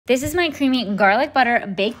This is my creamy garlic butter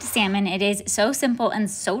baked salmon. It is so simple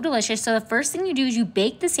and so delicious. So the first thing you do is you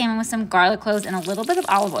bake the salmon with some garlic cloves and a little bit of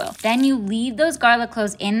olive oil. Then you leave those garlic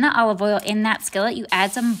cloves in the olive oil in that skillet. You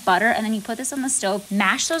add some butter and then you put this on the stove.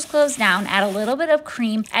 Mash those cloves down, add a little bit of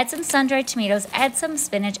cream, add some sun-dried tomatoes, add some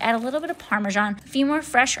spinach, add a little bit of parmesan, a few more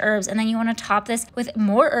fresh herbs, and then you want to top this with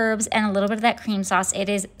more herbs and a little bit of that cream sauce. It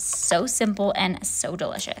is so simple and so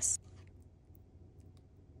delicious.